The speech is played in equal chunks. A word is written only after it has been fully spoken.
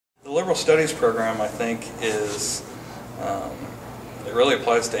liberal studies program, I think, is it really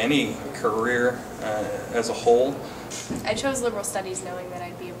applies to any career as a whole. I chose liberal studies knowing that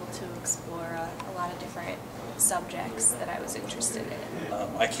I'd be able to explore a lot of different subjects that I was interested in.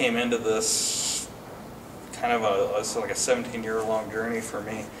 I came into this kind of like a 17-year-long journey for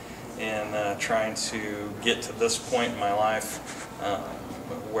me in trying to get to this point in my life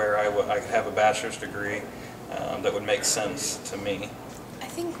where I could have a bachelor's degree that would make sense to me.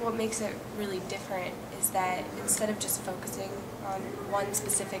 I think what makes it really different is that instead of just focusing on one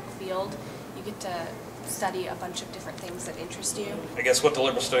specific field, you get to study a bunch of different things that interest you. I guess what the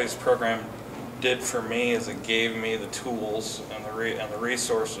liberal studies program did for me is it gave me the tools and the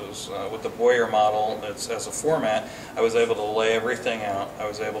resources. With the Boyer model as a format, I was able to lay everything out. I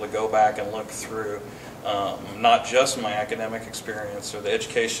was able to go back and look through not just my academic experience or the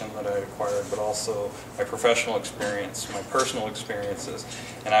education that I acquired, but also my professional experience, my personal experiences,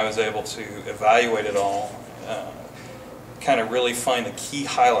 and I was able to evaluate it all, kind of really find the key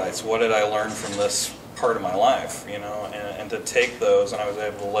highlights. What did I learn from this part of my life, you know, and to take those, and I was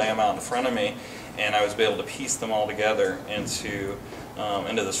able to lay them out in front of me, and I was able to piece them all together into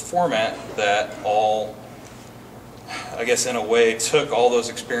this format that all, I guess in a way, took all those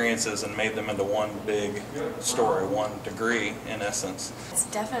experiences and made them into one big story, one degree in essence. It's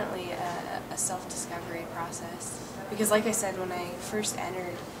definitely a self-discovery process, because like I said, when I first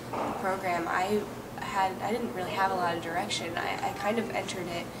entered the program, I didn't really have a lot of direction. I kind of entered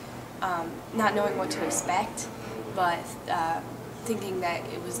it not knowing what to expect, but thinking that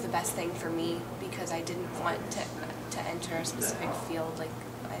it was the best thing for me because I didn't want to enter a specific field like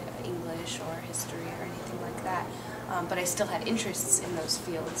English or history or anything like that. But I still had interests in those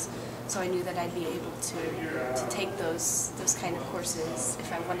fields, so I knew that I'd be able to take those kind of courses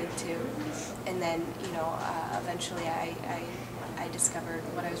if I wanted to. And then, you know, eventually I discovered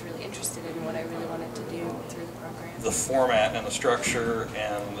what I was really interested in and what I really wanted to do through the program. The format and the structure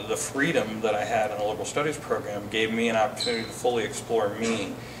and the freedom that I had in the liberal studies program gave me an opportunity to fully explore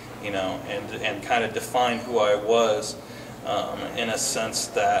me, you know, and kind of define who I was in a sense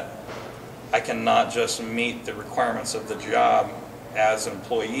that I can not just meet the requirements of the job as an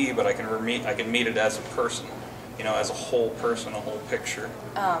employee, but I can meet it as a person, you know, as a whole person, a whole picture.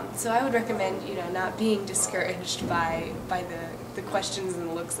 So I would recommend, you know, not being discouraged by the questions and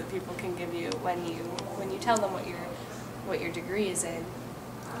the looks that people can give you when you tell them what your degree is in,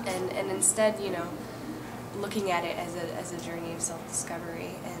 and instead, you know, looking at it as a journey of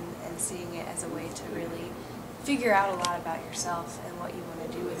self-discovery and seeing it as a way to really figure out a lot about yourself and what you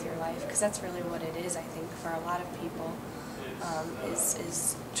want to do with your life, because that's really what it is, I think, for a lot of people,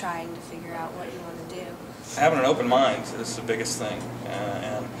 is trying to figure out what you want to do. Having an open mind is the biggest thing,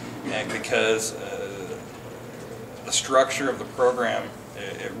 and because the structure of the program,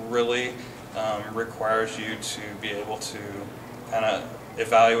 it really requires you to be able to kind of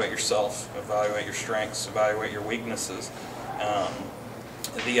evaluate yourself, evaluate your strengths, evaluate your weaknesses.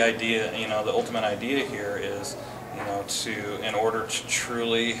 The idea, you know, the ultimate idea here is, you know, in order to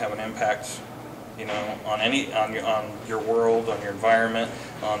truly have an impact, you know, on your world, on your environment,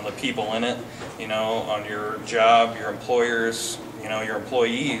 on the people in it, you know, on your job, your employers, you know, your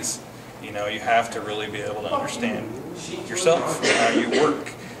employees, you know, you have to really be able to understand yourself and how you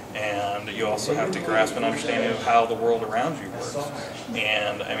work. And you also have to grasp an understanding of how the world around you works.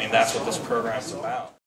 And I mean, that's what this program is about.